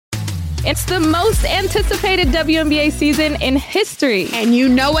It's the most anticipated WNBA season in history. And you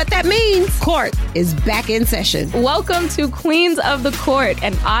know what that means. Court is back in session. Welcome to Queens of the Court,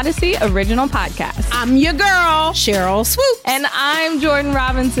 an Odyssey original podcast. I'm your girl, Cheryl Swoop. And I'm Jordan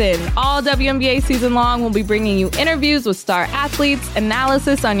Robinson. All WNBA season long, we'll be bringing you interviews with star athletes,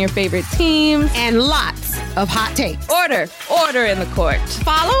 analysis on your favorite teams, and lots of hot takes. Order in the court.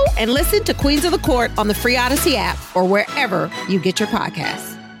 Follow and listen to Queens of the Court on the free Odyssey app or wherever you get your podcasts.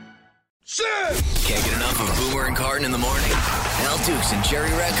 Can't get enough of Boomer and Carton in the morning? Al Dukes and Jerry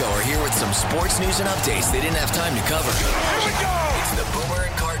Recco are here with some sports news and updates they didn't have time to cover. Here we go! It's the Boomer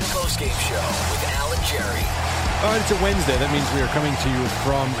and Carton postgame show with Al and Jerry. All right, it's a Wednesday. That means we are coming to you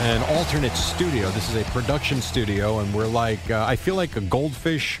from an alternate studio. This is a production studio, and we're like, I feel like a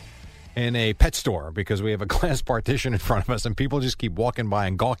goldfish in a pet store because we have a glass partition in front of us, and people just keep walking by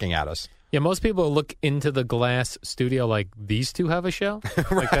and gawking at us. Yeah, most people look into the glass studio like these two have a show.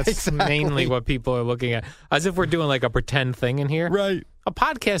 Right, like that's exactly. mainly what people are looking at, as if we're doing like a pretend thing in here. Right. A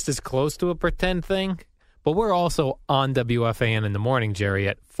podcast is close to a pretend thing, but we're also on WFAN in the morning, Jerry,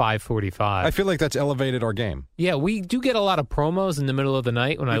 at 5:45. I feel like that's elevated our game. Yeah, we do get a lot of promos in the middle of the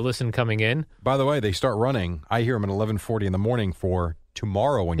night when I listen coming in. By the way, they start running. I hear them at 11:40 in the morning for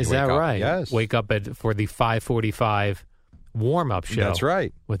tomorrow when you wake up. Is that right? Yes. Wake up for the 5:45 warm-up show. That's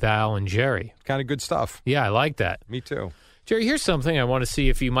right. With Al and Jerry. Kind of good stuff. Yeah, I like that. Me too. Jerry, here's something I want to see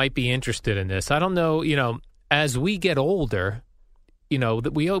if you might be interested in this. I don't know, as we get older,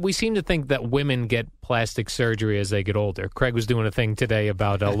 we seem to think that women get plastic surgery as they get older. Craig was doing a thing today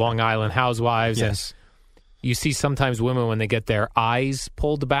about Long Island housewives. Yes. And you see sometimes women when they get their eyes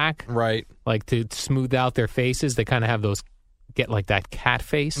pulled back. Right. Like to smooth out their faces, they kind of have get like that cat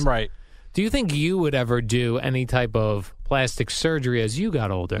face. Right. Do you think you would ever do any type of plastic surgery as you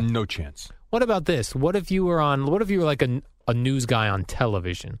got older? No chance. What about this? What if you were like a news guy on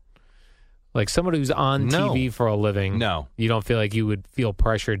television? Like somebody who's on TV for a living. No. You don't feel like you would feel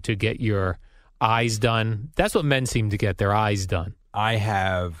pressured to get your eyes done? That's what men seem to get, their eyes done. I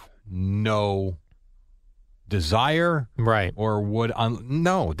have no desire. Right. Or would...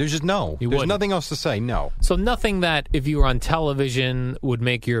 no. There's just no. You There's wouldn't. nothing else to say. No. So nothing that if you were on television would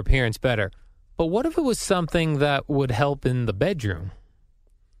make your appearance better. But what if it was something that would help in the bedroom?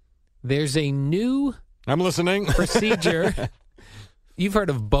 There's a new... I'm listening. procedure. You've heard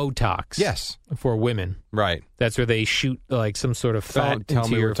of Botox. Yes. For women. Right. That's where they shoot like some sort of fat Tell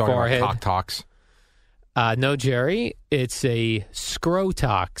into me your we're talking forehead. about cock talks. No, Jerry. It's a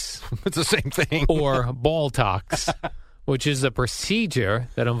scrotox. It's the same thing. Or balltox, which is a procedure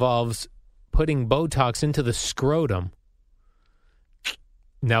that involves putting Botox into the scrotum,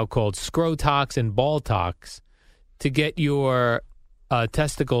 now called scrotox and balltox, to get your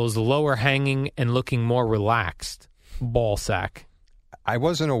testicles lower hanging and looking more relaxed. Ball sack. I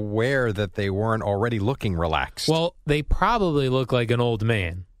wasn't aware that they weren't already looking relaxed. Well, they probably look like an old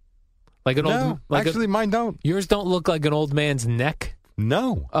man. Like an old. Like actually, mine don't. Yours don't look like an old man's neck?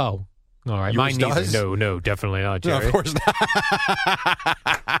 No. Oh. All right. Yours Mine neither. does? No, definitely not, No, Jerry. of course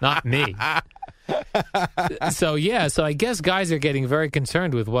not. Not me. So I guess guys are getting very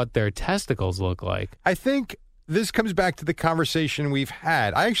concerned with what their testicles look like. I think this comes back to the conversation we've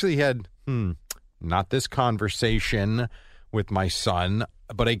had. I actually had, not this conversation with my son,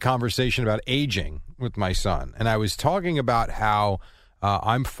 but a conversation about aging with my son. And I was talking about how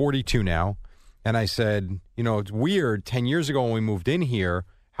I'm 42 now. And I said, it's weird. 10 years ago when we moved in here,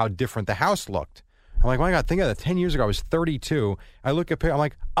 how different the house looked. I'm like, my God, think of that. 10 years ago, I was 32. I look at, I'm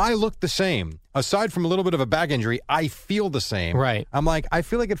like, I look the same. Aside from a little bit of a back injury, I feel the same. Right. I'm like, I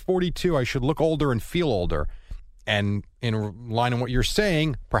feel like at 42, I should look older and feel older. And in line on what you're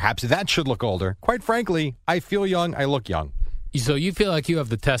saying, perhaps that should look older. Quite frankly, I feel young. I look young. So you feel like you have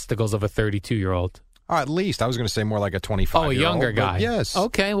the testicles of a 32-year-old? At least. I was going to say more like a 25-year-old. Oh, a younger guy. Yes.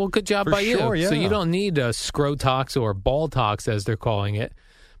 Okay, well, good job For by sure, you. yeah. So you don't need a scrotox or balltox, as they're calling it.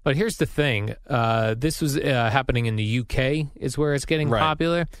 But here's the thing. This was happening in the UK is where it's getting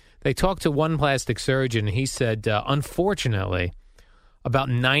popular. They talked to one plastic surgeon, and he said, unfortunately, about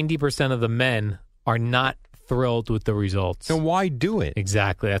 90% of the men are not thrilled with the results. So why do it?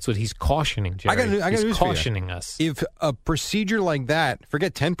 Exactly. That's what he's cautioning, Jerry. I got he's news for you. cautioning us. If a procedure like that,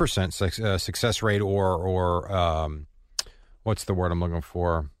 forget 10% success rate or what's the word I'm looking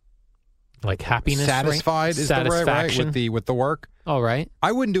for? Like happiness satisfied rate? is the word, right? With the work. All right.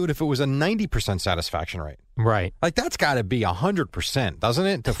 I wouldn't do it if it was a 90% satisfaction rate. Right. Like that's got to be 100%, doesn't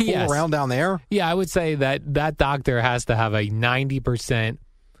it? To fool Yes. around down there. Yeah, I would say that doctor has to have a 90%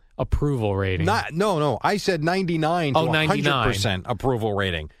 approval rating. No. I said 99 to 100% approval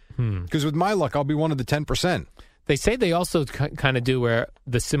rating. Because with my luck, I'll be one of the 10%. They say they also kind of do where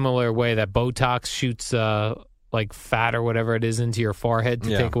the similar way that Botox shoots like fat or whatever it is into your forehead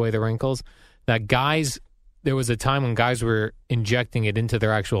to take away the wrinkles. That guys, there was a time when guys were injecting it into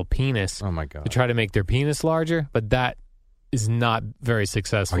their actual penis. Oh, my God. To try to make their penis larger, but that is not very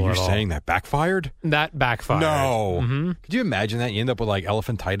successful at all. Are you saying that backfired? That backfired. No. Mm-hmm. Could you imagine that? You end up with like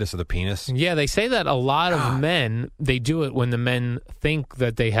elephantitis of the penis? Yeah, they say that a lot of men, they do it when the men think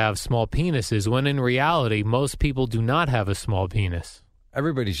that they have small penises, when in reality, most people do not have a small penis.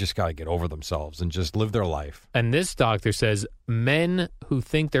 Everybody's just got to get over themselves and just live their life. And this doctor says men who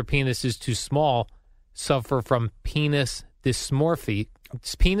think their penis is too small suffer from penis dysmorphic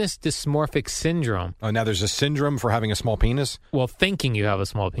syndrome. Oh, now there's a syndrome for having a small penis? Well, thinking you have a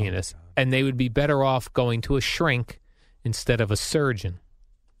small penis. And they would be better off going to a shrink instead of a surgeon.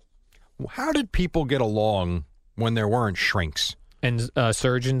 How did people get along when there weren't shrinks? And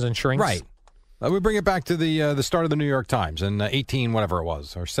surgeons and shrinks? Right. We bring it back to the start of the New York Times in 18 whatever it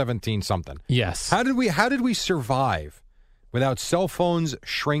was, or 17 something. Yes. How did we survive without cell phones,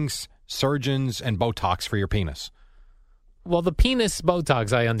 shrinks, surgeons, and Botox for your penis? Well, the penis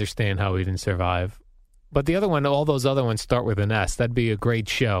Botox, I understand how we didn't survive. But the other one, all those other ones start with an S. That'd be a great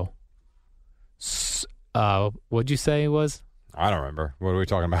show. What'd you say it was? I don't remember. What are we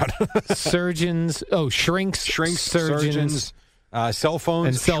talking about? Surgeons. Oh, shrinks, surgeons. Cell phones,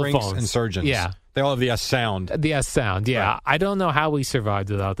 and cell shrinks, phones. and surgeons. Yeah. They all have the S sound. The S sound, yeah. Right. I don't know how we survived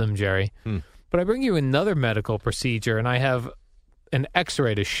without them, Jerry. But I bring you another medical procedure, and I have an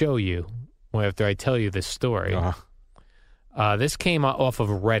X-ray to show you after I tell you this story. This came off of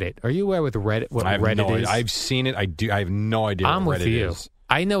Reddit. Are you aware with Reddit? What Reddit is? I've seen it. I have no idea I'm what with Reddit you. is.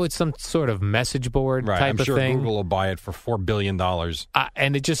 I know it's some sort of message board type of I'm sure thing. Google will buy it for $4 billion.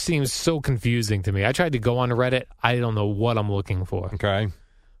 And it just seems so confusing to me. I tried to go on Reddit. I don't know what I'm looking for. Okay.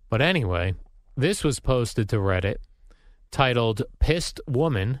 But anyway, this was posted to Reddit titled, "Pissed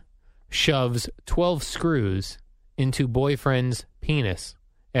Woman Shoves 12 Screws into Boyfriend's Penis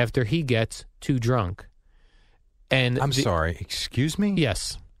After He Gets Too Drunk." And I'm sorry, excuse me?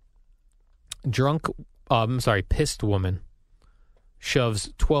 Yes. Pissed woman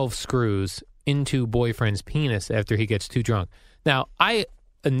shoves 12 screws into boyfriend's penis after he gets too drunk. Now, I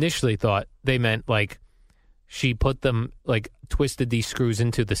initially thought they meant like she put them, like twisted these screws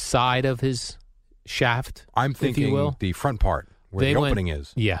into the side of his shaft. I'm thinking if you will. The front part where the opening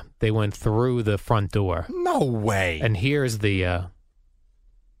is. Yeah, they went through the front door. No way. And here's the...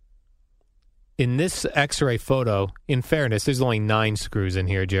 in this X-ray photo, in fairness, there's only 9 screws in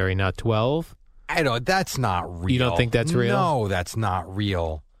here, Jerry, not 12. I don't. That's not real. You don't think that's real? No, that's not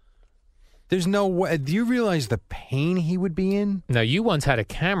real. There's no way. Do you realize the pain he would be in? Now, you once had a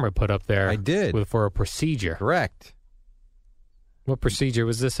camera put up there. I did. For a procedure. Correct. What procedure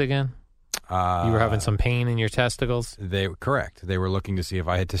was this again? You were having some pain in your testicles? Correct. They were looking to see if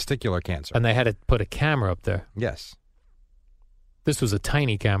I had testicular cancer. And they had to put a camera up there. Yes. This was a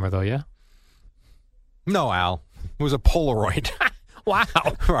tiny camera, though, yeah? No, Al. It was a Polaroid. Wow.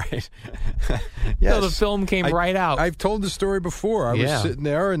 Right. Yes. So the film came right out. I've told the story before. I was sitting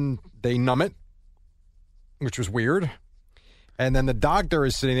there and they numb it, which was weird. And then the doctor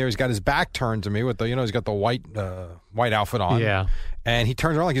is sitting there. He's got his back turned to me with he's got the white outfit on. Yeah. And he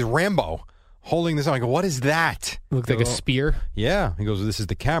turns around like he's Rambo holding this. I'm like, what is that? Looked like a spear. Yeah. He goes, this is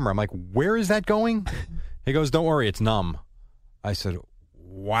the camera. I'm like, where is that going? He goes, don't worry, it's numb. I said,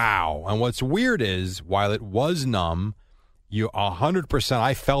 wow. And what's weird is, while it was numb, 100%,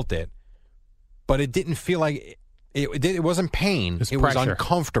 I felt it, but it didn't feel like it wasn't pain. It was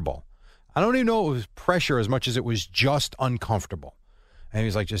uncomfortable. I don't even know it was pressure as much as it was just uncomfortable. And he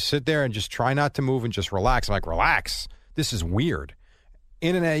was like, just sit there and just try not to move and just relax. I'm like, relax. This is weird.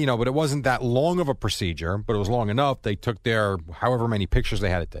 But it wasn't that long of a procedure, but it was long enough. They took their however many pictures they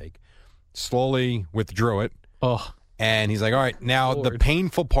had to take, slowly withdrew it. Oh. And he's like, all right, now Lord. the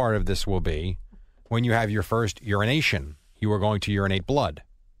painful part of this will be when you have your first urination. You are going to urinate blood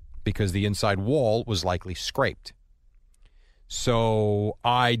because the inside wall was likely scraped. So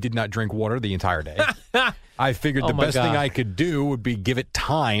I did not drink water the entire day. I figured the best thing I could do would be give it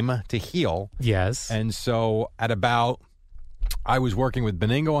time to heal. Yes. And so I was working with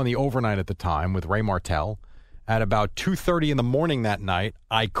Beningo on the overnight at the time with Ray Martell. At about 2:30 in the morning that night,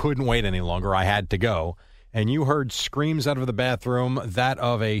 I couldn't wait any longer. I had to go. And you heard screams out of the bathroom, that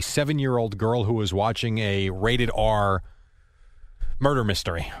of a 7-year-old girl who was watching a rated R murder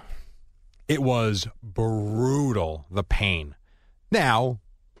mystery. It was brutal, the pain. Now,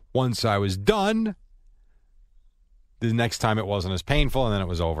 once I was done, the next time it wasn't as painful, and then it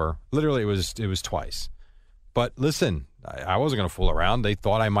was over. Literally, it was twice. But listen, I wasn't going to fool around. They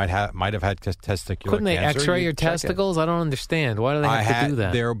thought I might have had testicular Couldn't they cancer. X-ray your testicles? I don't understand. Why do they have to do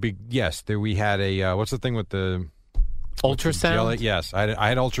that? We had a what's the thing with the ultrasound? Yes, I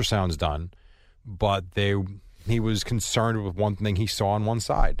had ultrasounds done, but he was concerned with one thing he saw on one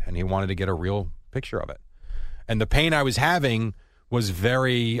side, and he wanted to get a real picture of it. And the pain I was having was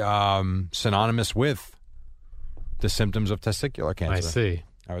very synonymous with the symptoms of testicular cancer. I see.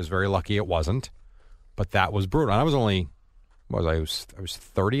 I was very lucky it wasn't. But that was brutal. And I was only, I was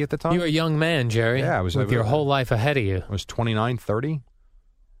 30 at the time. You were a young man, Jerry. Yeah, I was. With your whole life ahead of you. I was 29, 30.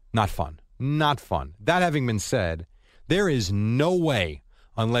 Not fun. Not fun. That having been said, there is no way,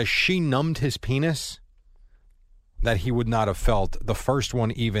 unless she numbed his penis, that he would not have felt the first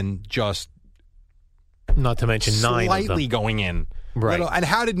one even just not to mention 9 of them. Slightly going in. Right. And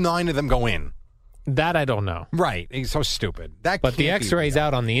how did 9 of them go in? That I don't know. Right. It's so stupid. But the X-ray's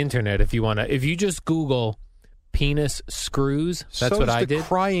out on the internet if you want to. If you just Google penis screws, that's what I did. The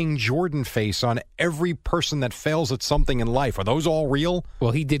crying Jordan face on every person that fails at something in life. Are those all real? Well,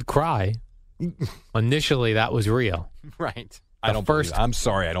 he did cry. Initially, that was real. Right. I don't believe that. I'm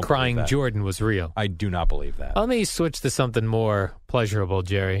sorry. I don't crying believe that. Jordan was real. I do not believe that. Let me switch to something more pleasurable,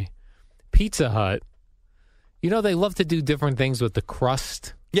 Jerry. Pizza Hut. You know, they love to do different things with the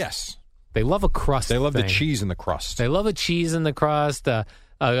crust. Yes. They love a crust. They love thing. the cheese in the crust. They love a cheese in the crust.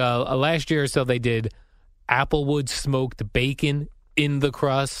 Last year or so, they did Applewood smoked bacon in the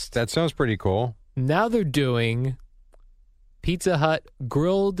crust. That sounds pretty cool. Now they're doing Pizza Hut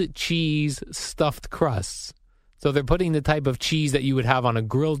grilled cheese stuffed crusts. So they're putting the type of cheese that you would have on a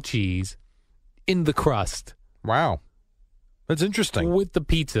grilled cheese in the crust. Wow. That's interesting. With the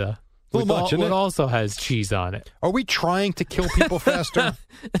pizza. A little much, isn't it? It also has cheese on it. Are we trying to kill people faster?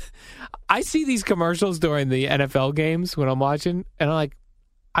 I see these commercials during the NFL games when I'm watching, and I'm like,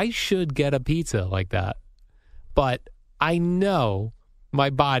 I should get a pizza like that. But I know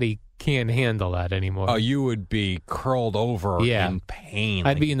my body can't handle that anymore. Oh, you would be curled over in pain.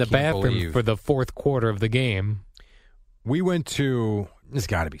 I'd be in the bathroom for the fourth quarter of the game. We went to, this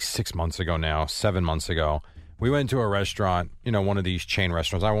got to be 6 months ago now, 7 months ago. We went to a restaurant, one of these chain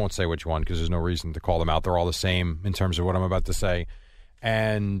restaurants. I won't say which one because there's no reason to call them out. They're all the same in terms of what I'm about to say.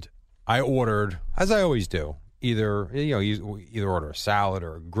 And I ordered, as I always do, either order a salad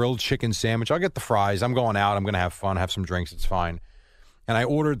or a grilled chicken sandwich. I'll get the fries. I'm going out. I'm going to have fun, have some drinks. It's fine. And I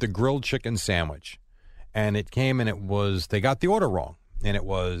ordered the grilled chicken sandwich. And it came and they got the order wrong. And it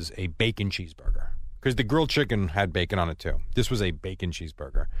was a bacon cheeseburger. Because the grilled chicken had bacon on it too. This was a bacon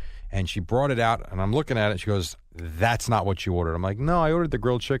cheeseburger. And she brought it out, and I'm looking at it. She goes, "That's not what you ordered." I'm like, "No, I ordered the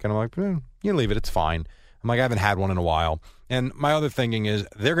grilled chicken." I'm like, "You leave it. It's fine." I'm like, "I haven't had one in a while." And my other thinking is,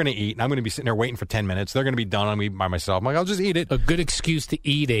 they're going to eat, and I'm going to be sitting there waiting for 10 minutes. They're going to be done. I'm going to eat by myself. I'm like, I'll just eat it. A good excuse to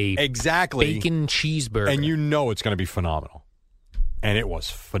eat a bacon cheeseburger. And it's going to be phenomenal. And it was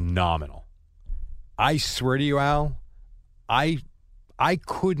phenomenal. I swear to you, Al, I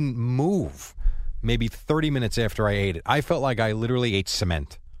couldn't move maybe 30 minutes after I ate it. I felt like I literally ate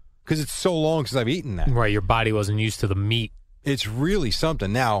cement. Because it's so long since I've eaten that. Right, your body wasn't used to the meat. It's really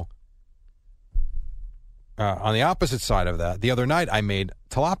something. Now, on the opposite side of that, the other night I made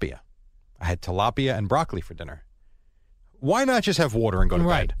tilapia. I had tilapia and broccoli for dinner. Why not just have water and go to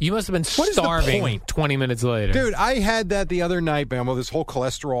bed? You must have been starving 20 minutes later. Dude, I had that the other night, Bambo, this whole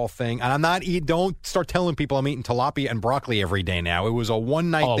cholesterol thing. And I'm not eating, don't start telling people I'm eating tilapia and broccoli every day now. It was a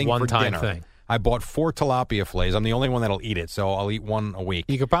one-night thing for dinner. Thing. I bought 4 tilapia fillets. I'm the only one that'll eat it, so I'll eat one a week.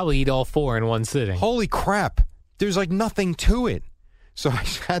 You could probably eat all 4 in one sitting. Holy crap. There's like nothing to it. So I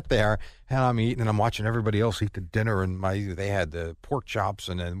sat there, and I'm eating, and I'm watching everybody else eat the dinner, and they had the pork chops,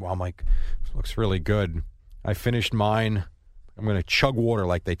 and then I'm like, this looks really good. I finished mine. I'm going to chug water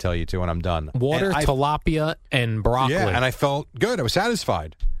like they tell you to, and I'm done. Water, tilapia, and broccoli. Yeah, and I felt good. I was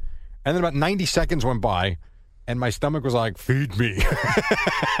satisfied. And then about 90 seconds went by, and my stomach was like, feed me.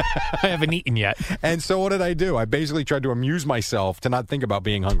 I haven't eaten yet. And so what did I do? I basically tried to amuse myself to not think about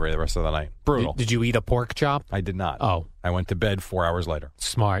being hungry the rest of the night. Brutal. Did you eat a pork chop? I did not. Oh. I went to bed 4 hours later.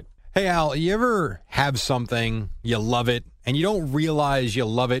 Smart. Hey, Al, you ever have something, you love it, and you don't realize you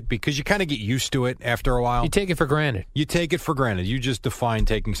love it because you kind of get used to it after a while? You take it for granted. You take it for granted. You just define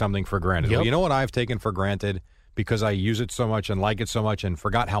taking something for granted. Yep. Well, you know what I've taken for granted because I use it so much and like it so much and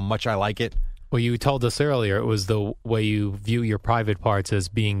forgot how much I like it? Well, you told us earlier it was the way you view your private parts as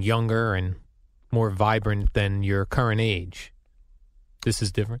being younger and more vibrant than your current age. This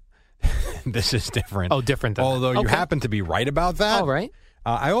is different? This is different. Oh, different than Although that. you happen to be right about that. All right.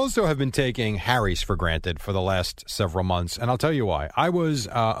 I also have been taking Harry's for granted for the last several months, and I'll tell you why. I was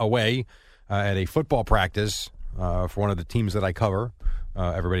away at a football practice for one of the teams that I cover.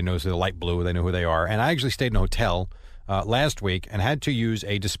 Everybody knows the light blue. They know who they are. And I actually stayed in a hotel last week and had to use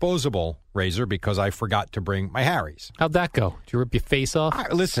a disposable razor because I forgot to bring my Harry's. How'd that go? Did you rip your face off?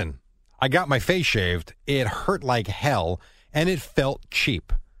 Listen, I got my face shaved. It hurt like hell, and it felt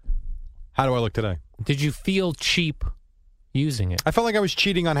cheap. How do I look today? Did you feel cheap using it? I felt like I was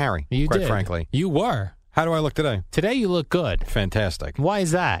cheating on Harry, quite frankly. You were. How do I look today? Today you look good. Fantastic. Why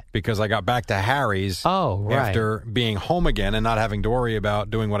is that? Because I got back to Harry's after being home again and not having to worry about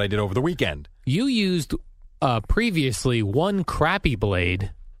doing what I did over the weekend. You used previously one crappy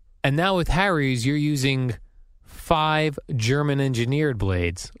blade, and now with Harry's you're using 5 German-engineered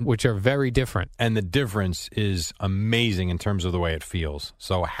blades, which are very different. And the difference is amazing in terms of the way it feels.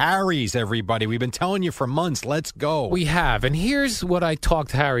 So Harry's, everybody. We've been telling you for months. Let's go. We have. And here's what I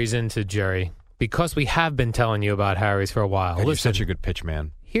talked Harry's into, Jerry. Because we have been telling you about Harry's for a while. God, you're such a good pitch,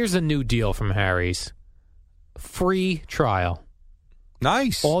 man. Here's a new deal from Harry's. Free trial.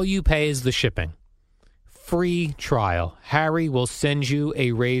 Nice. All you pay is the shipping. Free trial. Harry will send you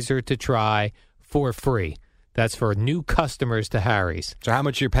a razor to try for free. That's for new customers to Harry's. So how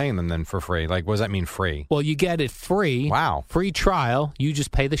much are you paying them then for free? Like, what does that mean, free? Well, you get it free. Wow. Free trial. You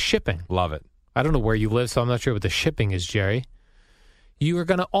just pay the shipping. Love it. I don't know where you live, so I'm not sure what the shipping is, Jerry. You are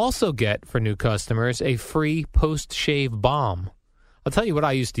going to also get, for new customers, a free post-shave balm. I'll tell you what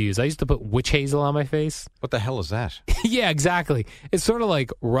I used to use. I used to put witch hazel on my face. What the hell is that? Yeah, exactly. It's sort of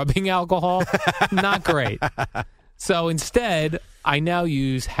like rubbing alcohol. Not great. So instead, I now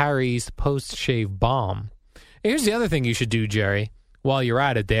use Harry's post-shave balm. Here's the other thing you should do, Jerry, while you're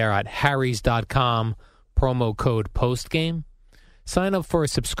at it there at harrys.com, promo code POSTGAME. Sign up for a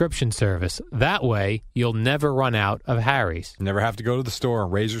subscription service. That way, you'll never run out of Harry's. Never have to go to the store.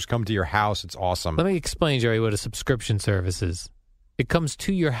 Razors come to your house. It's awesome. Let me explain, Jerry, what a subscription service is. It comes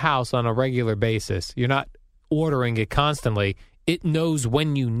to your house on a regular basis. You're not ordering it constantly. It knows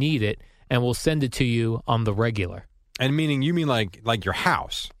when you need it and will send it to you on the regular. And you mean like your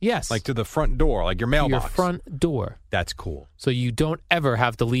house? Yes. Like to the front door, like your mailbox? Your front door. That's cool. So you don't ever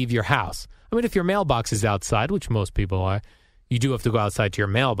have to leave your house. I mean, if your mailbox is outside, which most people are, you do have to go outside to your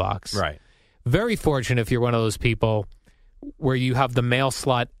mailbox. Right. Very fortunate if you're one of those people where you have the mail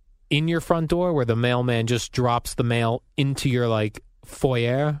slot in your front door where the mailman just drops the mail into your, like,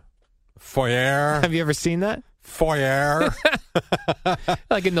 foyer. Foyer? Have you ever seen that? Foyer?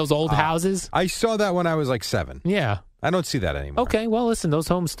 Like in those old houses? I saw that when I was like 7. Yeah. I don't see that anymore. Okay, well, listen, those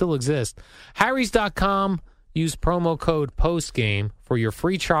homes still exist. Harrys.com, use promo code POSTGAME for your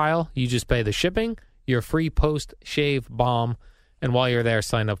free trial. You just pay the shipping, your free post-shave balm, and while you're there,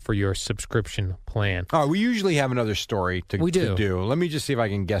 sign up for your subscription plan. Oh, we usually have another story to do. Let me just see if I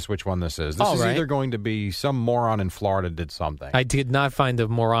can guess which one this is. This is either going to be some moron in Florida did something. I did not find a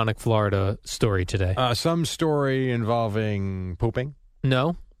moronic Florida story today. Some story involving pooping?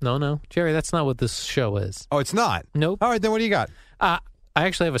 No. Jerry, that's not what this show is. Oh, it's not? Nope. All right, then what do you got? I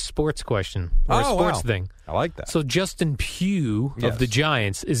actually have a sports question or a sports thing. I like that. So Justin Pugh of the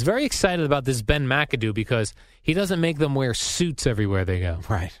Giants is very excited about this Ben McAdoo because he doesn't make them wear suits everywhere they go.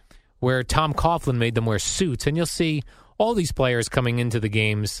 Right. Where Tom Coughlin made them wear suits. And you'll see all these players coming into the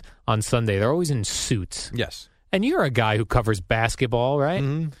games on Sunday. They're always in suits. Yes. And you're a guy who covers basketball, right?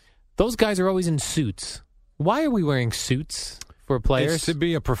 Mm-hmm. Those guys are always in suits. Why are we wearing suits for players? It's to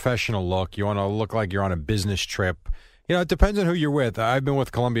be a professional look. You want to look like you're on a business trip. You know, it depends on who you're with. I've been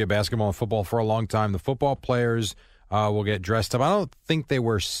with Columbia basketball and football for a long time. The football players will get dressed up. I don't think they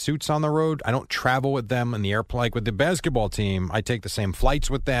wear suits on the road. I don't travel with them in the airplane. Like with the basketball team, I take the same flights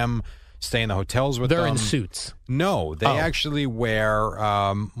with them, stay in the hotels with them. They're in suits. No, they actually wear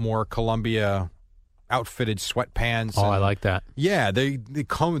more Columbia outfitted sweatpants. Oh, I like that. Yeah, they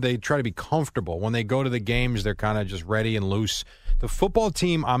try to be comfortable. When they go to the games, they're kind of just ready and loose. The football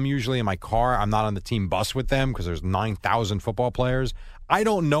team, I'm usually in my car. I'm not on the team bus with them because there's 9,000 football players. I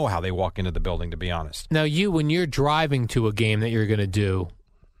don't know how they walk into the building, to be honest. Now, when you're driving to a game that you're going to do,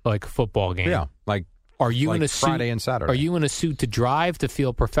 like a football game. Yeah, are you in a suit Friday and Saturday? Are you in a suit to drive to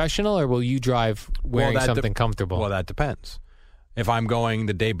feel professional, or will you drive wearing something comfortable? Well, that depends. If I'm going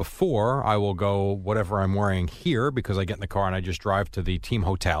the day before, I will go whatever I'm wearing here because I get in the car and I just drive to the team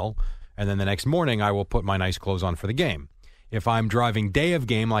hotel. And then the next morning, I will put my nice clothes on for the game. If I'm driving day of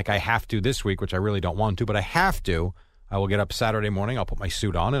game like I have to this week, which I really don't want to, but I have to, I will get up Saturday morning, I'll put my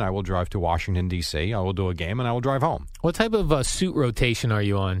suit on, and I will drive to Washington, D.C. I will do a game, and I will drive home. What type of suit rotation are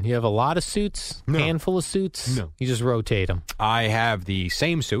you on? You have a lot of suits? No. Handful of suits? No. You just rotate them? I have the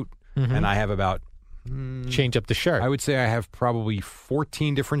same suit, and I have about... change up the shirt. I would say I have probably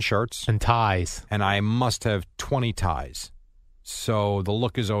 14 different shirts. And ties. And I must have 20 ties. So the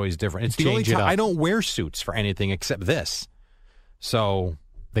look is always different. It's the only Change it time up. I don't wear suits for anything except this. So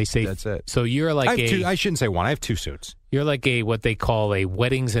They say that's it. So you're like I shouldn't say one. I have 2 suits. You're like what they call a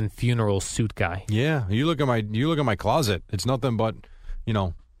weddings and funeral suit guy. Yeah, you look at my closet. It's nothing but,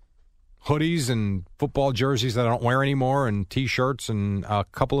 hoodies and football jerseys that I don't wear anymore, and T-shirts and a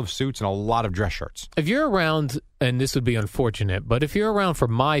couple of suits and a lot of dress shirts. If you're around, and this would be unfortunate, but if you're around for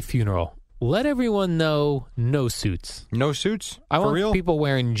my funeral, let everyone know no suits. No suits? I for want real? people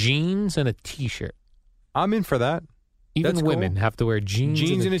wearing jeans and a T-shirt. I'm in for that. Even That's women cool. have to wear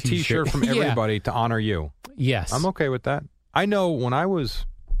jeans and a T-shirt from everybody to honor you. Yes. I'm okay with that. I know when I was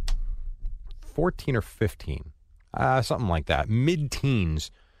 14 or 15, something like that,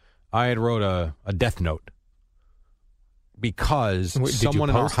 mid-teens, I had wrote a death note because someone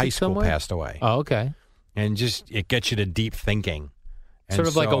in our high school passed away. Oh, okay. And just it gets you to deep thinking. Sort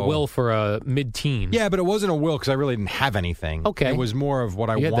of like a will for a mid-teen. Yeah, but it wasn't a will because I really didn't have anything. Okay. It was more of what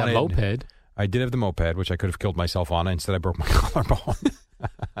I you wanted. Had that moped. I did have the moped, which I could have killed myself on. Instead, I broke my collarbone.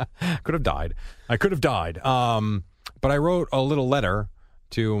 Could have died. I could have died. But I wrote a little letter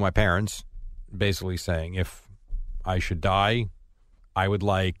to my parents basically saying if I should die, I would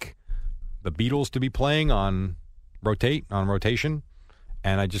like the Beatles to be playing on rotation,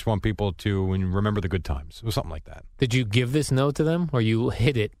 and I just want people to remember the good times. It was something like that. Did you give this note to them, or you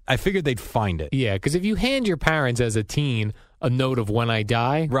hid it? I figured they'd find it. Yeah, because if you hand your parents as a teen a note of when I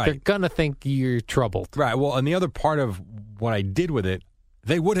die, they're going to think you're troubled. Right. Well, and the other part of what I did with it,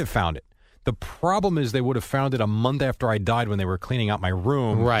 they would have found it. The problem is they would have found it a month after I died when they were cleaning out my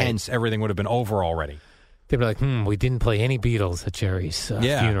room. Right. Hence, everything would have been over already. They'd be like, we didn't play any Beatles at Jerry's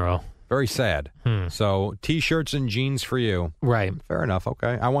funeral. Very sad. So, T-shirts and jeans for you. Right. Fair enough.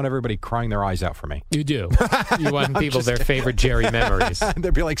 Okay. I want everybody crying their eyes out for me. You do. You want people their favorite Jerry memories.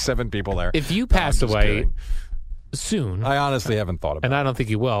 There'd be like 7 people there. If you pass away soon. I honestly haven't thought about it. And I don't think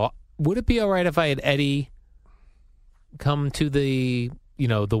you will. Would it be all right if I had Eddie come to the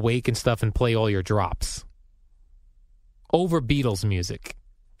wake and stuff and play all your drops over Beatles music?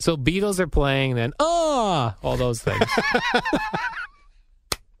 So Beatles are playing, then all those things.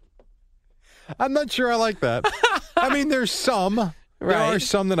 I'm not sure I like that. I mean, there's some. Right. There are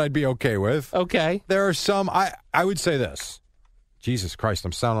some that I'd be okay with. Okay. There are some. I would say this. Jesus Christ,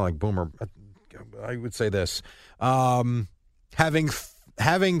 I'm sounding like Boomer. I would say this. Having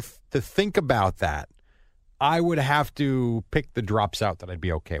to think about that, I would have to pick the drops out that I'd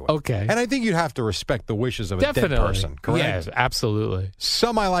be okay with. Okay. And I think you'd have to respect the wishes of a dead person, correct? Yes, absolutely.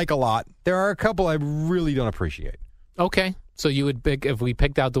 Some I like a lot. There are a couple I really don't appreciate. Okay. So you would pick, if we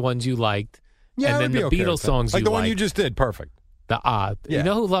picked out the ones you liked, yeah, and then the Beatles songs like you the one liked, you just did, perfect. Yeah. You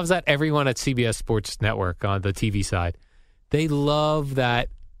know who loves that? Everyone at CBS Sports Network on the TV side. They love that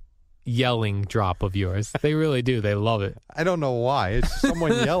yelling drop of yours. They really do. They love it. I don't know why. It's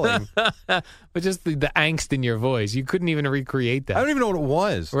someone yelling. But just the angst in your voice. You couldn't even recreate that. I don't even know what it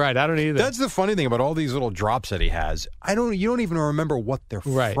was. Right. I don't either. That's the funny thing about all these little drops that he has. You don't even remember what they're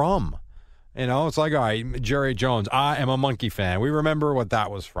from. It's like, all right, Jerry Jones, I am a Monkey fan. We remember what that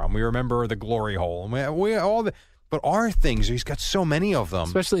was from. We remember the Glory Hole. We all but our things, he's got so many of them.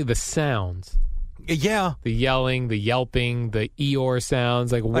 Especially the sounds. Yeah. The yelling, the yelping, the Eeyore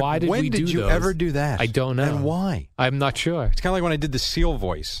sounds. Like why did we do those? When did you ever do that? I don't know. And why? I'm not sure. It's kind of like when I did the Seal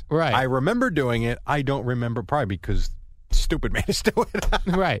voice. Right. I remember doing it. I don't remember, probably because stupid made us do it.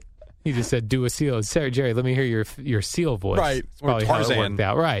 Right. He just said, do a Seal. Sarah, Jerry, let me hear your Seal voice. Right. It's probably how it worked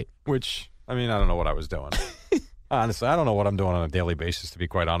out. Right. Which, I don't know what I was doing. Honestly, I don't know what I'm doing on a daily basis, to be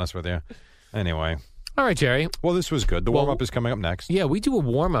quite honest with you. Anyway. All right, Jerry. Well, this was good. The warm-up is coming up next. Yeah, we do a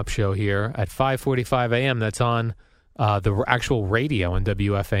warm-up show here at 5:45 a.m. That's on the actual radio on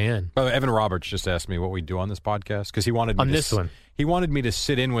WFAN. By the way, Evan Roberts just asked me what we do on this podcast because he wanted me He wanted me to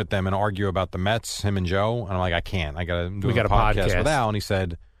sit in with them and argue about the Mets, him and Joe. And I'm like, I can't. I got to do a podcast with Al. And he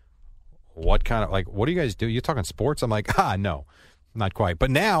said, what do you guys do? You talking sports? I'm like, no. Not quite.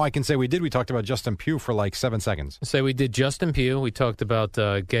 But now I can say we did. We talked about Justin Pugh for like 7 seconds. So we did Justin Pugh. We talked about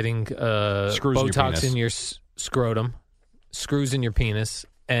getting Botox in your scrotum, screws in your penis,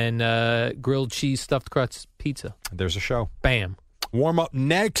 and grilled cheese stuffed crust pizza. There's a show. Bam. Warm up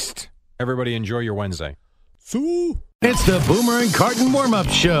next. Everybody enjoy your Wednesday. It's the Boomer and Carton warm-up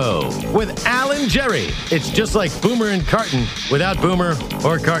show with Al and Jerry. It's just like Boomer and Carton without Boomer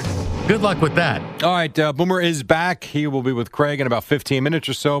or Carton. Good luck with that. All right, Boomer is back. He will be with Craig in about 15 minutes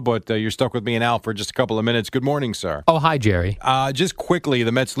or so, but you're stuck with me and Al for just a couple of minutes. Good morning, sir. Oh, hi, Jerry. Just quickly,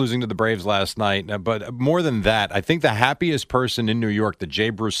 the Mets losing to the Braves last night, but more than that, I think the happiest person in New York that Jay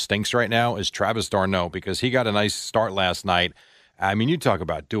Bruce stinks right now is Travis d'Arnaud because he got a nice start last night. You talk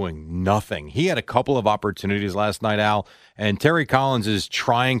about doing nothing. He had a couple of opportunities last night, Al, and Terry Collins is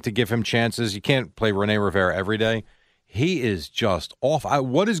trying to give him chances. You can't play Rene Rivera every day. He is just off.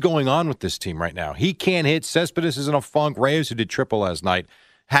 What is going on with this team right now? He can't hit. Cespedes is in a funk. Reyes, who did triple last night,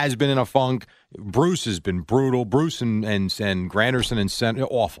 has been in a funk. Bruce has been brutal. Bruce and Granderson and center,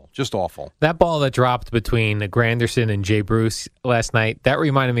 awful, just awful. That ball that dropped between Granderson and Jay Bruce last night, that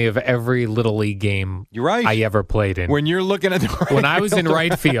reminded me of every Little League game You're right. I ever played in. When you're looking at the right when I was in fielder.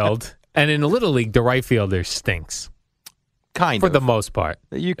 right field, and in Little League, the right fielder stinks. Kind for of. the most part.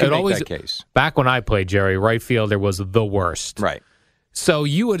 You can It make always, that case. Back when I played, Jerry, right fielder was the worst. Right. So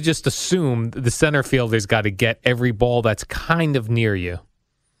you would just assume the center fielder's got to get every ball that's kind of near you.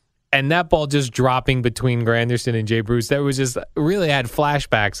 And that ball just dropping between Granderson and Jay Bruce, that was just really had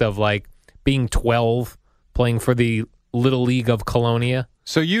flashbacks of like being 12, playing for the Little League of Colonia.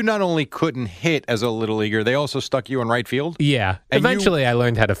 So you not only couldn't hit as a Little Leaguer, they also stuck you in right field? Yeah. And Eventually I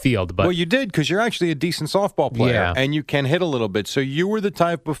learned how to field, but well, you did because you're actually a decent softball player Yeah. and you can hit a little bit. So you were the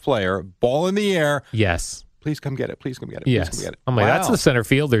type of player, ball in the air. yes. Please come get it. Please come get it. Yes. Please come get it. I'm like, that's Wow. the center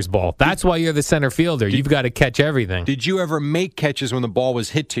fielder's ball. That's why you're the center fielder. You've got to catch everything. Did you ever make catches when the ball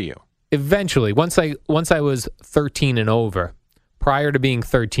was hit to you? Eventually, once I was 13 and over. Prior to being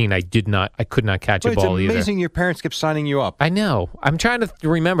 13, I could not catch a But ball it's either. amazing your parents kept signing you up. I know. I'm trying to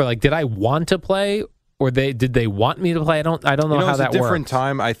remember. Like, did I want to play, or did they want me to play? I don't know how it's that a different works.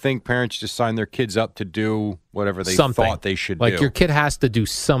 time. I think parents just sign their kids up to do whatever they Something. thought they should like do. your kid has to do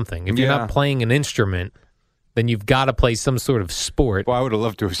something. If you're Yeah. not playing an instrument, then you've got to play some sort of sport. Well, I would have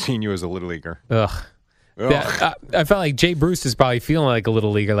loved to have seen you as a Little Leaguer. Ugh. Ugh. I felt like Jay Bruce is probably feeling like a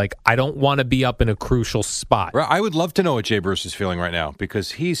little leaguer. Like, I don't want to be up in a crucial spot. Right, I would love to know what Jay Bruce is feeling right now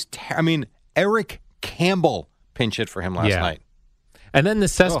because he's. Eric Campbell pinch hit for him last Yeah. night. And then the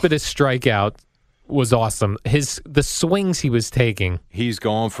Cespedes strikeout was awesome. The swings he was taking, He's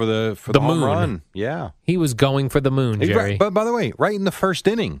going for the The home moon. run. Yeah. he was going for the moon, Jerry. But by the way, right in the first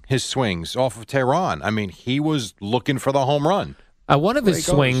inning, his swings off of Tehran. He was looking for the home run, One of his There he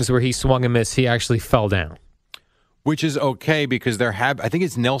goes. swings where he swung and missed, he actually fell down. which is okay because I think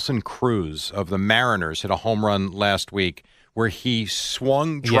it's Nelson Cruz of the Mariners hit a home run last week where he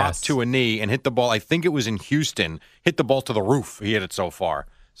swung, dropped Yes. to a knee, and hit the ball. I think it was in Houston. Hit the ball to the roof. He hit it so far.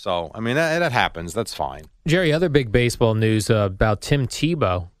 So that happens. That's fine. Jerry, other big baseball news about Tim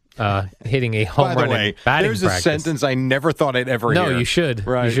Tebow hitting a home By the run way, in batting there's practice. a sentence I never thought I'd ever hear. No, you should.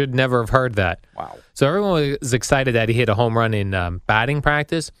 Right. You should never have heard that. Wow. So everyone was excited that he hit a home run in batting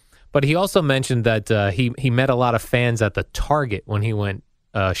practice, but he also mentioned that he met a lot of fans at the Target when he went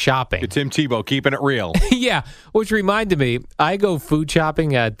shopping. Tim Tebow keeping it real. Yeah, which reminded me, I go food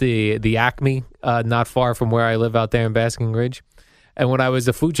shopping at the Acme, not far from where I live out there in Basking Ridge. And when I was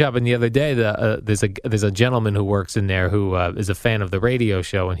food shopping the other day, there's a gentleman who works in there who is a fan of the radio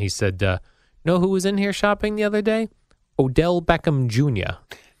show, and he said, "Know who was in here shopping the other day? Odell Beckham Jr."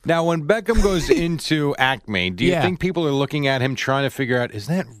 Now, when Beckham goes into Acme, do you Yeah. think people are looking at him trying to figure out, is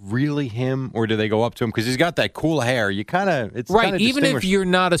that really him? Or do they go up to him? Because he's got that cool hair. You kind of, it's Right, kinda even if distinguished. you're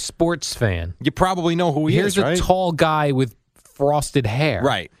not a sports fan, You probably know who he here's is, right? a tall guy with frosted hair.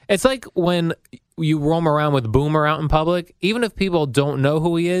 Right. It's like when you roam around with Boomer out in public, even if people don't know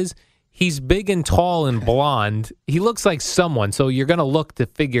who he is, he's big and tall and blonde. He looks like someone, so you're going to look to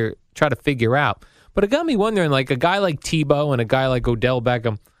try to figure out. But it got me wondering, like a guy like Tebow and a guy like Odell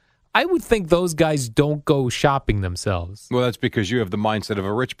Beckham, I would think those guys don't go shopping themselves. Well, that's because you have the mindset of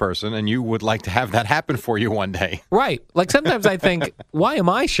a rich person, and you would like to have that happen for you one day. Right. Like sometimes I think, why am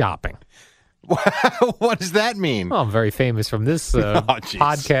I shopping? What does that mean? Well, I'm very famous from this jeez.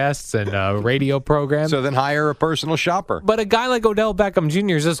 podcasts and radio program. So then hire a personal shopper. But a guy like Odell Beckham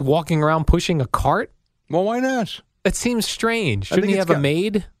Jr. is just walking around pushing a cart? Well, why not? It seems strange. I Shouldn't think he it's have a got-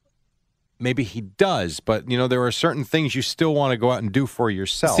 maid? Maybe he does, but there are certain things you still want to go out and do for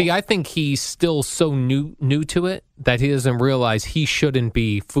yourself. See, I think he's still so new to it that he doesn't realize he shouldn't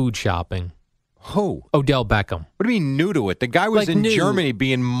be food shopping. Who? Odell Beckham. What do you mean new to it? The guy was Like in new. Germany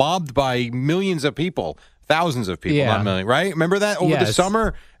being mobbed by millions of people, thousands of people, Yeah. not million, right? Remember that over the Yes.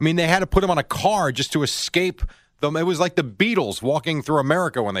 summer? They had to put him on a car just to escape them. It was like the Beatles walking through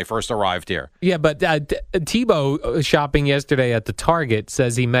America when they first arrived here. Yeah, but Tebow shopping yesterday at the Target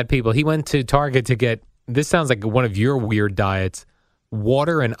says he met people. He went to Target to get, this sounds like one of your weird diets,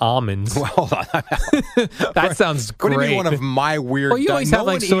 water and almonds. Well, hold on. That sounds What great. do you mean one of my weird Well, you always no have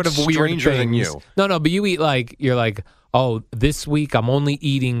like one sort eats of weird stranger things. than you. No, but you eat you're like, oh, this week I'm only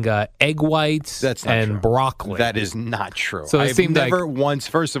eating egg whites That's not and true. broccoli. That is not true. So it I've seemed never once.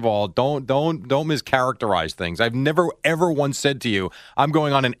 First of all, don't mischaracterize things. I've never ever once said to you, "I'm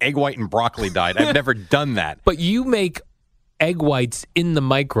going on an egg white and broccoli diet." I've never done that. But you make egg whites in the I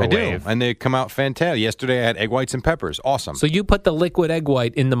microwave. do, and they come out fantastic. Yesterday, I had egg whites and peppers. Awesome. So you put the liquid egg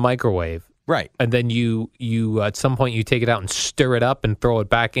white in the microwave. Right. And then you at some point you take it out and stir it up and throw it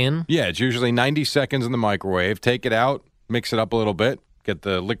back in? Yeah, it's usually 90 seconds in the microwave. Take it out, mix it up a little bit, get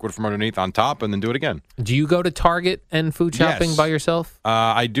the liquid from underneath on top, and then do it again. Do you go to Target and food shopping by yourself?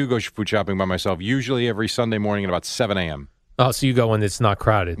 I do go food shopping by myself, usually every Sunday morning at about 7 a.m. Oh, so you go when it's not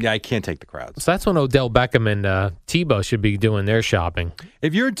crowded. Yeah, I can't take the crowds. So that's when Odell Beckham and Tebow should be doing their shopping.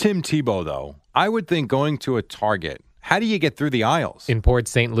 If you're Tim Tebow, though, I would think going to a Target, how do you get through the aisles? In Port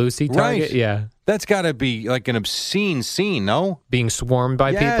St. Lucie Target? Right. Yeah. That's got to be like an obscene scene, no? Being swarmed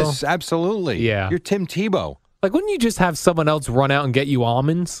by people? Yes, absolutely. Yeah. You're Tim Tebow. Like, wouldn't you just have someone else run out and get you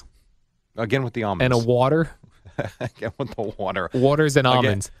almonds? Again with the almonds. And a water? Again with the water. Waters and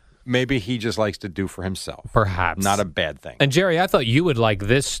almonds. Maybe he just likes to do for himself. Perhaps. Not a bad thing. And, Jerry, I thought you would like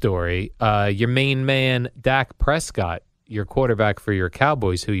this story. Your main man, Dak Prescott, your quarterback for your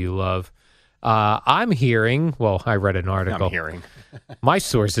Cowboys, who you love. I'm hearing, well, I read an article. I'm hearing. My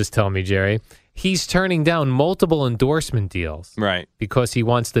sources tell me, Jerry, he's turning down multiple endorsement deals. Right. Because he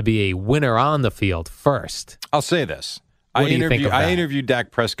wants to be a winner on the field first. I'll say this. What do you think of that? I interviewed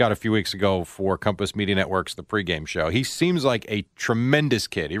Dak Prescott a few weeks ago for Compass Media Network's The Pregame Show. He seems like a tremendous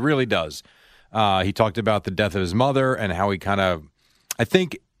kid. He really does. He talked about the death of his mother and how he kind of, I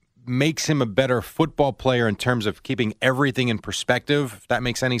think, makes him a better football player in terms of keeping everything in perspective, if that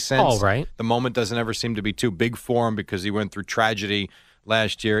makes any sense. All right. The moment doesn't ever seem to be too big for him because he went through tragedy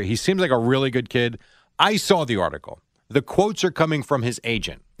last year. He seems like a really good kid. I saw the article. The quotes are coming from his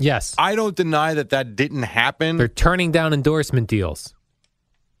agent. Yes. I don't deny that didn't happen. They're turning down endorsement deals.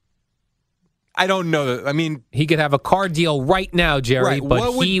 I don't know that. I mean, he could have a car deal right now, Jerry, right. but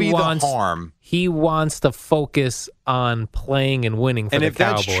What would he be wants the harm? He wants to focus on playing and winning for and the if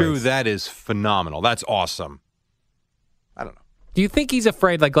Cowboys. that's true, that is phenomenal. That's awesome. I don't know. Do you think he's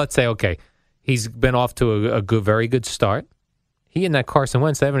afraid? Like, let's say, okay, he's been off to a good, very good start. He and that Carson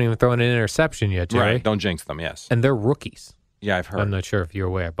Wentz, they haven't even thrown an interception yet, Jerry. Right. Don't jinx them. Yes. And they're rookies. Yeah, I've heard. I'm not sure if you're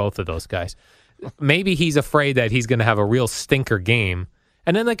aware, both of those guys. Maybe he's afraid that he's going to have a real stinker game.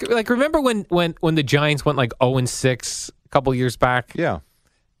 And then, like remember when the Giants went like 0-6 a couple years back? Yeah.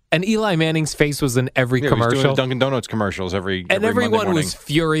 And Eli Manning's face was in every commercial. He was doing Dunkin' Donuts commercials every everyone was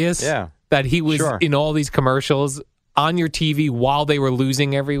furious that he was in all these commercials on your TV while they were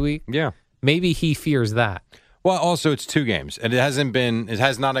losing every week. Yeah. Maybe he fears that. Well, also it's 2 games, and it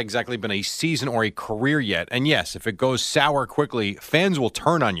has not exactly been a season or a career yet. And yes, if it goes sour quickly, fans will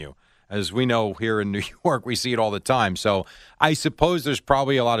turn on you. As we know here in New York, we see it all the time. So I suppose there's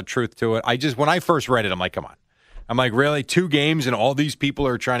probably a lot of truth to it. When I first read it, I'm like, come on. I'm like, really? 2 games and all these people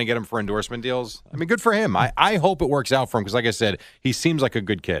are trying to get him for endorsement deals? I mean, good for him. I hope it works out for him because, like I said, he seems like a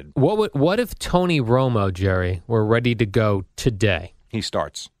good kid. What if Tony Romo, Jerry, were ready to go today? He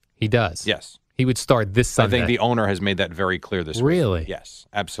starts. He does? Yes. He would start this Sunday. I think the owner has made that very clear this week. Really? Yes,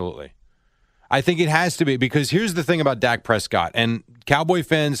 absolutely. I think it has to be because here's the thing about Dak Prescott, and Cowboy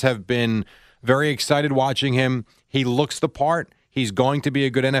fans have been very excited watching him. He looks the part. He's going to be a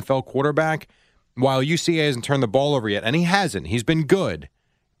good NFL quarterback. While UCA hasn't turned the ball over yet, and he hasn't. He's been good.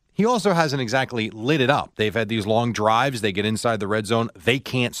 He also hasn't exactly lit it up. They've had these long drives. They get inside the red zone. They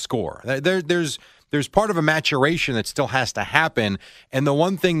can't score. There's part of a maturation that still has to happen. And the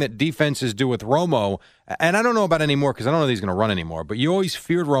one thing that defenses do with Romo, and I don't know about anymore because I don't know that he's going to run anymore, but you always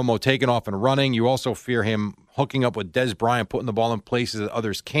feared Romo taking off and running. You also fear him hooking up with Dez Bryant, putting the ball in places that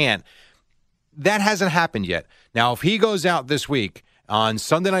others can't. That hasn't happened yet. Now, if he goes out this week on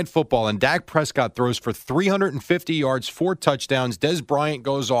Sunday Night Football and Dak Prescott throws for 350 yards, 4 touchdowns, Dez Bryant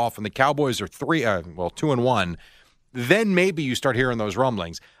goes off, and the Cowboys are 2-1, then maybe you start hearing those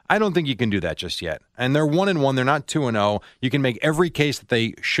rumblings. I don't think you can do that just yet. And they're 1-1. They're not 2-0. You can make every case that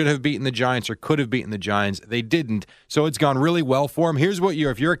they should have beaten the Giants or could have beaten the Giants. They didn't. So it's gone really well for them. Here's what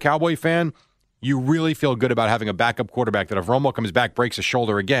if you're a Cowboy fan, you really feel good about having a backup quarterback that if Romo comes back, breaks a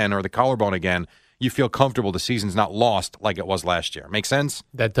shoulder again or the collarbone again, you feel comfortable the season's not lost like it was last year. Make sense?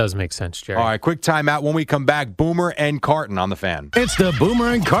 That does make sense, Jerry. All right, quick timeout. When we come back, Boomer and Carton on the Fan. It's the Boomer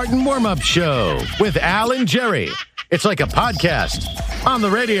and Carton warm-up show with Al and Jerry. It's like a podcast on the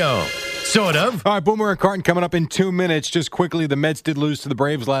radio. Sort of. All right, Boomer and Carton coming up in 2 minutes. Just quickly, the Mets did lose to the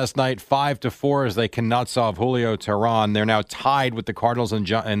Braves last night, 5-4, as they cannot solve Julio Teheran. They're now tied with the Cardinals and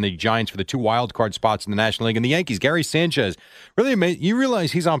the Giants for the 2 wild card spots in the National League. And the Yankees, Gary Sanchez, really amazing. You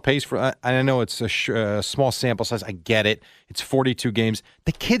realize he's on pace for, I know it's a small sample size. I get it. It's 42 games.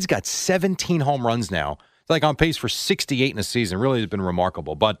 The kid's got 17 home runs now. Like on pace for 68 in a season. Really has been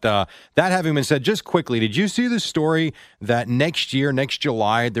remarkable. But that having been said, just quickly, did you see the story that next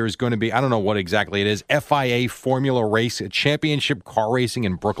July, there's going to be, I don't know what exactly it is, FIA Formula Race, a championship car racing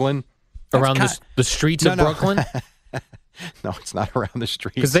in Brooklyn? Around the streets of Brooklyn? No, it's not around the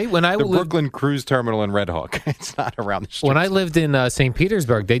street. Because the Brooklyn Cruise Terminal in Red Hook, it's not around the street. When I lived in St.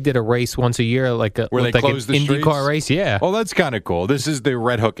 Petersburg, they did a race once a year, where they closed the streets? IndyCar race. Yeah. Oh, that's kind of cool. This is the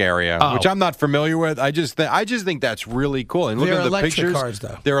Red Hook area, which I'm not familiar with. I just think that's really cool. And look at the pictures. Cars,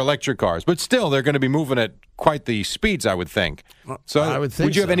 though. They're electric cars, but still, they're going to be moving at quite the speeds, I would think. So, I would think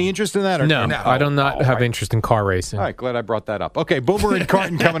would you have any interest in that? Or no, I do not have interest in car racing. All right, glad I brought that up. Okay, Boomer and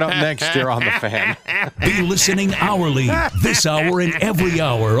Carton coming up next here on The Fan. Be listening hourly, this hour and every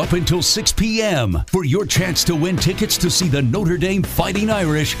hour up until 6 p.m. for your chance to win tickets to see the Notre Dame Fighting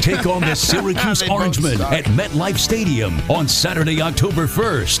Irish take on the Syracuse Orangemen at MetLife Stadium on Saturday, October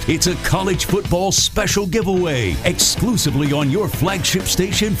 1st. It's a college football special giveaway exclusively on your flagship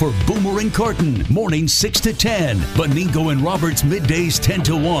station for Boomer and Carton, mornings 6 to 10, Beningo and Roberts middays 10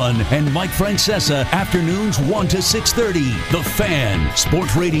 to 1, and Mike Francesa afternoons 1 to 6:30. The Fan,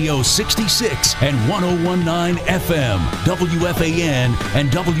 Sports Radio 66 and 101.9 FM, WFAN and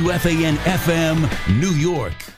WFAN FM, New York.